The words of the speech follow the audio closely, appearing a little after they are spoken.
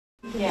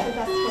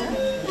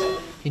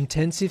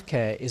Intensive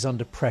care is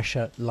under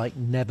pressure like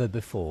never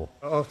before.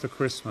 After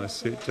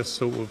Christmas, it just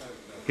sort of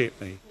hit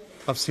me.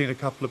 I've seen a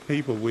couple of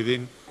people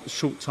within the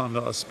short time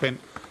that I spent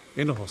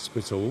in the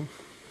hospital,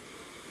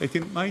 they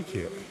didn't make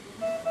it.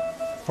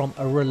 From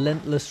a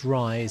relentless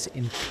rise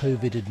in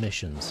COVID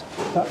admissions.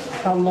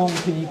 How long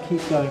can you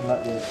keep going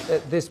like this?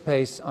 At this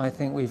pace, I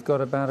think we've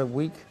got about a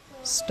week.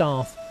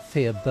 Staff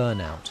fear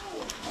burnout.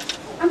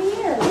 I'm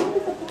here.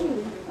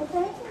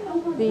 Okay?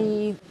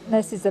 The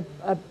nurses are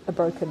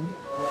broken.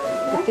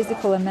 The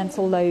physical and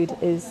mental load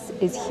is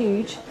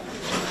huge.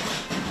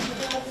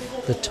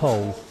 The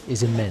toll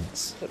is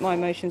immense. But my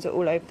emotions are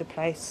all over the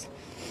place.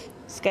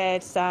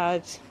 Scared,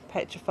 sad,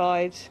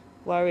 petrified,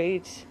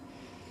 worried.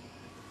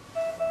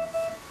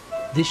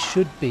 This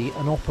should be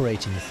an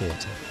operating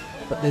theatre,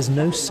 but there's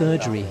no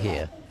surgery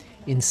here.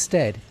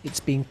 Instead, it's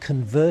been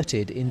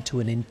converted into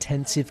an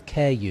intensive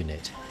care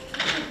unit.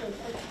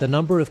 The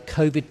number of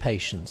COVID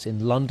patients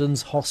in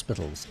London's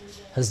hospitals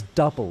has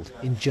doubled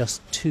in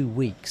just 2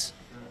 weeks.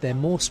 They're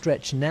more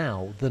stretched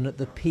now than at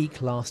the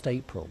peak last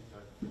April.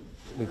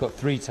 We've got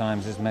 3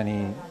 times as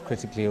many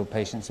critically ill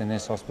patients in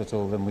this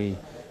hospital than we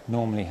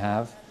normally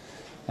have,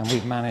 and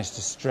we've managed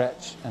to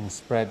stretch and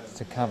spread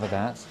to cover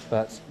that,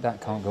 but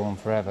that can't go on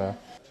forever.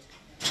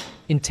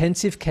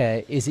 Intensive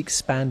care is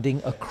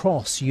expanding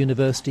across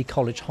University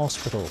College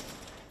Hospital,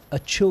 a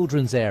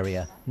children's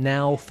area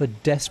now for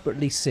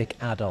desperately sick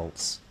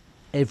adults.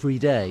 Every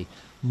day,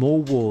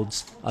 more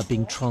wards are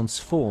being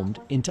transformed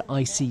into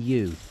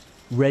ICU,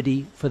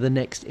 ready for the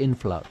next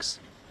influx.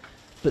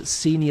 But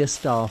senior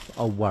staff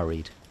are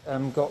worried.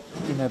 Got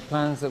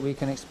plans that we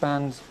can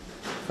expand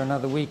for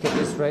another week at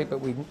this rate,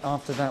 but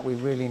after that we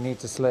really need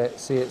to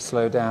see it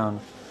slow down,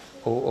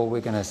 or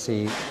we're going to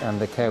see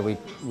the care we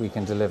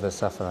can deliver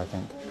suffer, I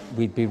think.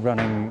 We'd be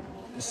running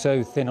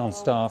so thin on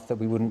staff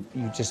that you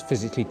just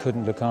physically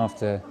couldn't look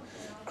after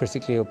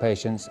critically ill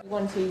patients.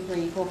 1, 2,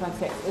 3, 4, 5,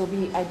 6. It would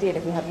be ideal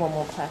if we had one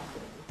more per.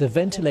 The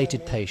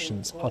ventilated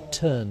patients are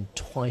turned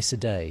twice a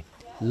day.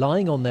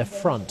 Lying on their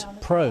front,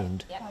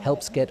 proned,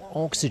 helps get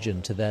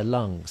oxygen to their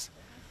lungs.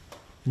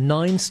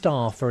 9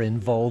 staff are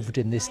involved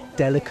in this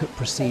delicate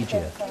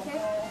procedure.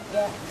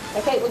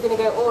 Okay, we're going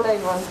to go all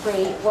over on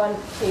 3. 1,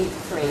 2,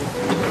 3.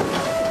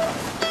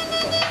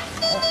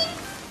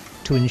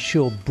 To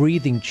ensure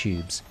breathing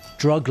tubes,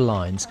 drug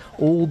lines,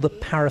 all the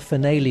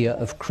paraphernalia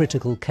of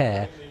critical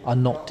care are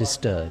not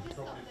disturbed.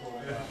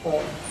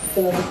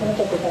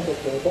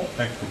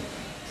 Thank you.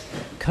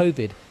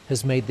 COVID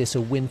has made this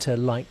a winter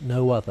like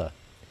no other.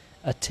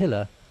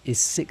 Attila is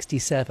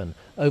 67.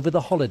 Over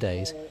the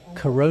holidays,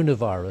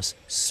 coronavirus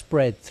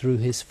spread through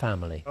his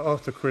family.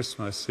 After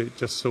Christmas, it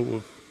just sort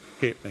of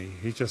hit me.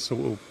 It just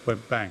sort of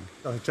went bang.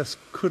 I just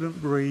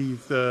couldn't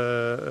breathe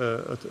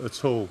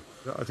at all.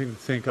 I didn't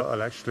think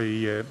I'd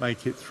actually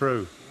make it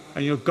through.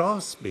 And you're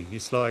gasping.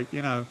 It's like,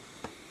 there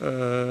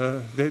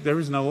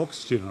is no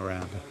oxygen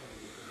around.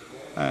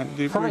 And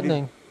it Frightening.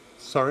 Really,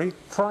 sorry?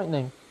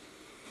 Frightening.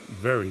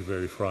 Very,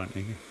 very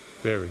frightening.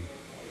 Very.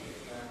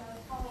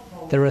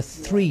 There are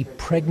 3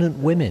 pregnant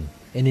women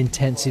in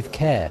intensive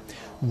care.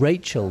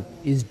 Rachel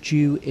is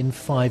due in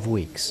 5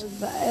 weeks.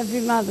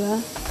 Every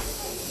mother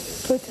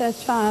put her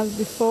child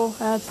before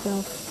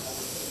herself.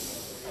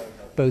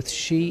 Both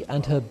she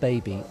and her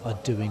baby are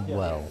doing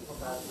well.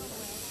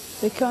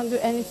 They can't do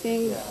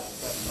anything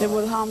that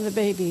will harm the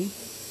baby,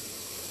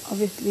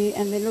 obviously,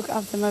 and they look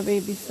after my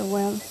baby so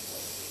well.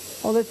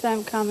 All the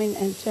time coming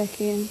and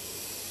checking,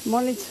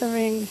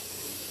 monitoring,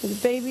 the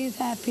baby is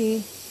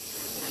happy.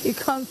 You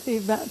can't see,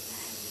 but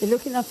they're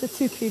looking after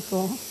 2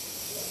 people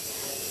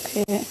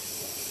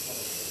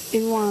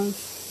in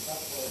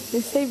once.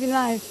 They save your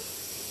life.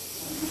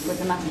 With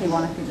the mastery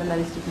one, I think the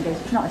lowest you can go.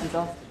 It's not as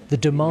exhausting. The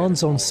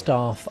demands on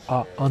staff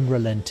are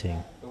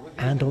unrelenting,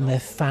 and on their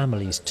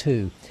families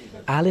too.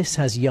 Alice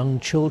has young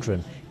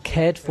children,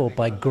 cared for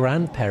by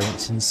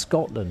grandparents in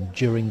Scotland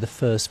during the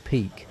first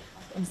peak.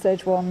 In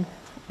stage 1,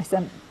 I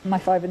sent my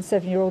 5 and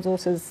 7-year-old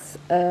daughters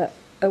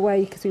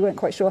away because we weren't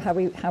quite sure how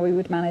we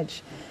would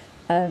manage.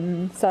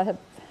 So I had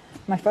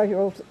my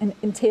 5-year-old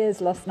in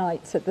tears last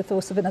night at the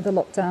thought of another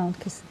lockdown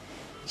because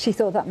she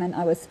thought that meant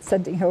I was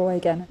sending her away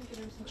again.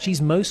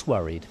 She's most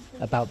worried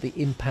about the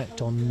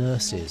impact on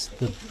nurses,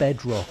 the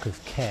bedrock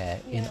of care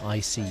in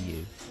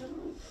ICU.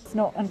 It's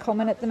not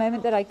uncommon at the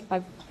moment that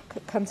I've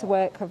come to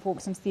work, I've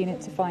walked into the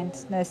unit to find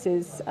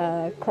nurses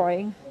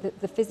crying.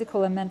 The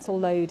physical and mental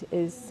load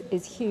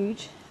is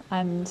huge,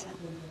 and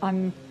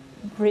I'm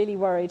really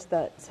worried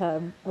that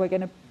we're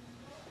going to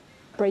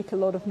break a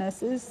lot of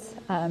nurses.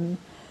 And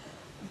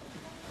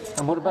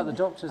what about the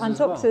doctors and as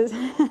doctors,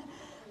 well?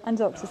 And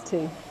doctors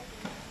too.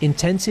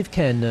 Intensive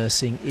care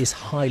nursing is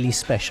highly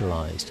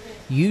specialised.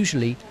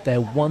 Usually they're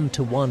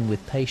one-to-one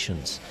with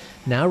patients,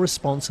 now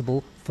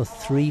responsible for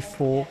 3,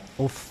 4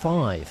 or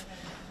 5,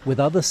 with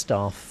other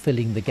staff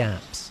filling the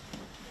gaps.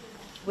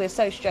 We're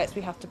so stressed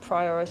we have to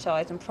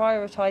prioritise, and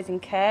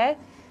prioritising care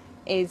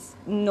is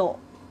not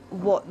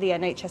what the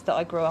NHS that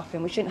I grew up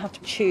in. We shouldn't have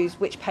to choose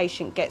which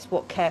patient gets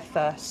what care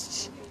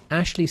first.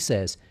 Ashley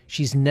says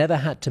She's never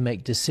had to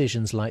make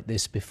decisions like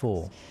this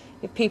before.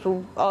 If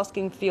people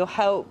asking for your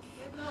help,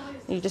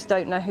 you just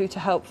don't know who to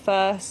help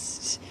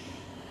first.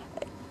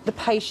 The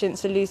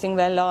patients are losing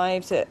their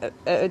lives at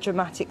a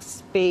dramatic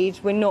speed.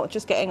 We're not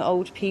just getting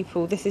old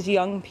people, this is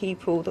young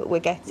people that we're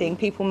getting,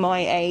 people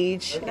my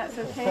age. That's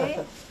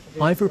okay.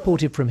 I've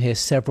reported from here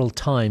several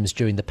times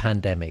during the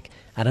pandemic,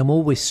 and I'm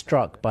always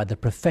struck by the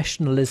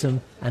professionalism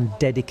and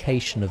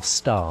dedication of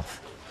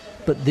staff.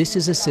 But this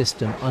is a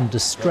system under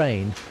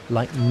strain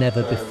like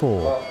never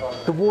before.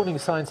 The warning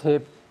signs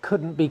here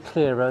couldn't be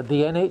clearer.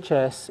 The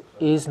NHS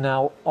is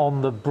now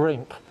on the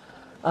brink.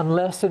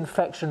 Unless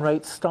infection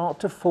rates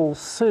start to fall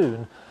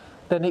soon,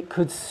 then it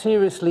could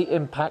seriously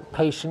impact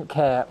patient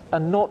care,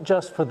 and not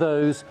just for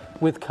those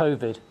with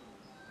COVID.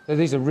 So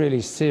these are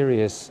really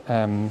serious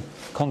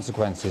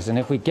consequences, and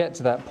if we get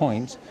to that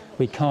point,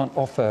 we can't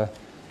offer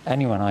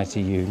anyone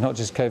ITU, not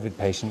just COVID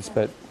patients,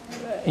 but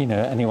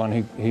anyone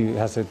who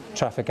has a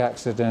traffic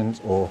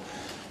accident or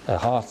a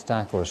heart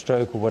attack or a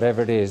stroke or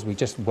whatever it is. We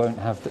just won't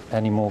have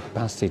any more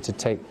capacity to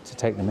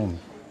take them in.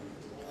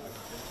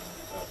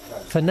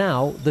 For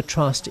now, the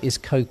Trust is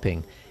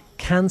coping.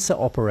 Cancer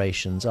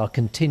operations are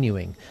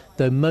continuing,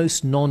 though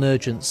most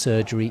non-urgent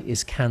surgery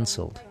is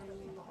cancelled.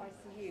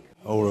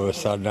 All of a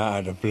sudden, out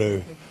of the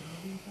blue,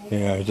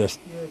 just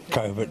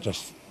COVID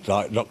just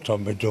like knocked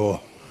on my door,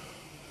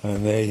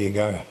 and there you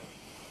go.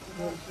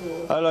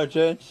 Hello,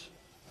 gents.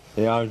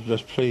 Yeah, I'm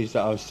just pleased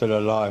that I'm still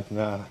alive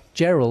now.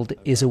 Gerald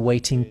is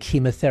awaiting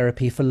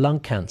chemotherapy for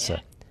lung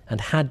cancer and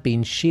had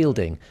been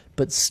shielding,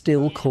 but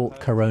still caught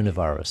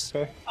coronavirus.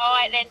 Okay. All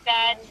right then,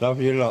 Dad.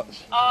 Love you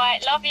lots. All right,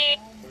 love you.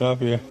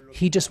 Love you.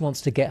 He just wants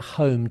to get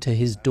home to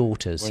his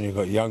daughters. When you've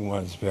got young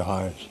ones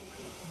behind,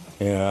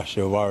 that's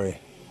your worry.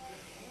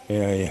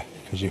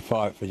 Because you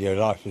fight for your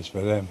life is for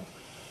them,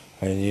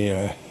 and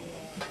you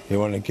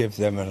want to give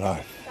them a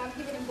life.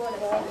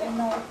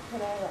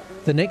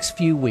 The next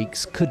few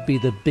weeks could be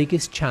the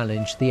biggest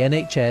challenge the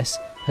NHS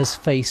has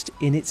faced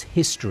in its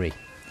history,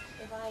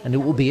 and it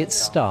will be its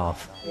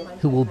staff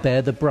who will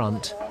bear the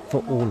brunt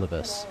for all of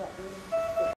us.